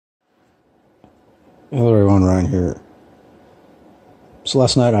Hello everyone, Ryan here. So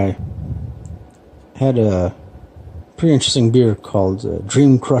last night I had a pretty interesting beer called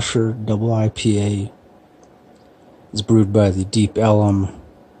Dreamcrusher Double IPA. It's brewed by the Deep Ellum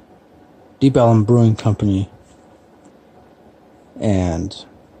Brewing Company, and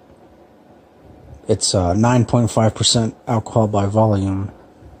it's 9.5% alcohol by volume,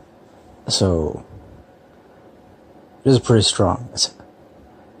 so it is pretty strong.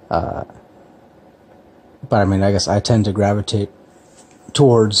 But I mean, I guess I tend to gravitate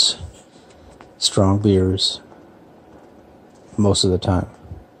towards strong beers most of the time.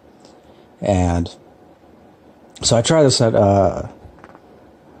 And so I tried this at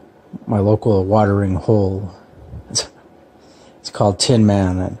my local watering hole. It's called Tin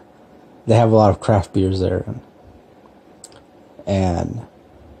Man, and they have a lot of craft beers there. And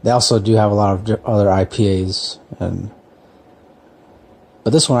they also do have a lot of other IPAs,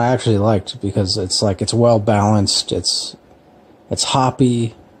 but this one I actually liked because it's well balanced. It's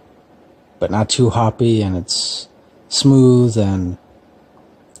hoppy, but not too hoppy, and it's smooth and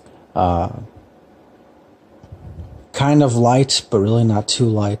kind of light, but really not too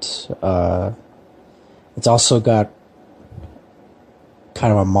light. It's also got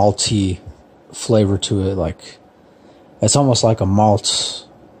kind of a malty flavor to it. Like, it's almost like a malt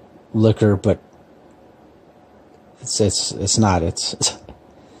liquor, but it's not.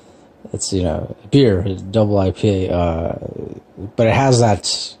 It's you know, beer, double IPA, but it has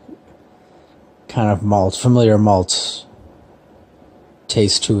that kind of familiar malt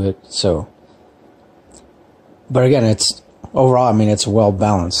taste to it. So, but again, it's overall, I mean, it's well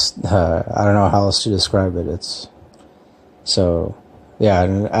balanced. I don't know how else to describe it.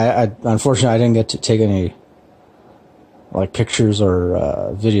 Yeah. I unfortunately I didn't get to take any like pictures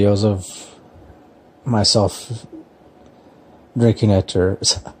or videos of myself drinking it, or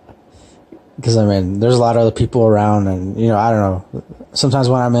because I mean, there's a lot of other people around, and you know, I don't know. Sometimes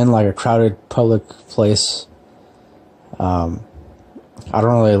when I'm in like a crowded public place, I don't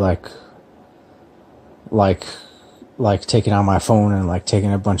really like taking out my phone and like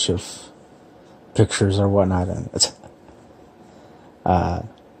taking a bunch of pictures or whatnot, and it's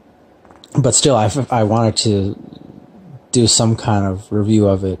but still, I wanted to do some kind of review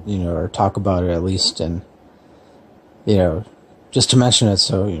of it, you know, or talk about it at least, and you know, just to mention it,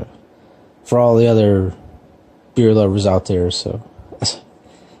 so you know, for all the other beer lovers out there. So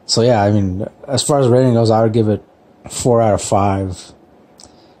yeah, I mean, as far as rating goes, I would give it 4 out of 5.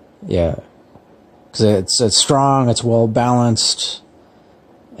 Yeah, because it's strong, it's well balanced,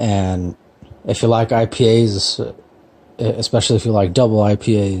 and if you like IPAs, especially if you like double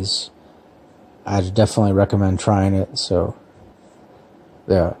IPAs, I'd definitely recommend trying it. So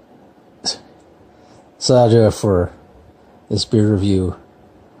yeah, so that'll do it for this beer review.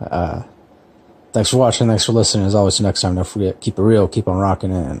 Thanks for watching, thanks for listening. As always, next time, don't forget, keep it real, keep on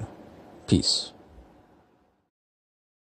rocking, and peace.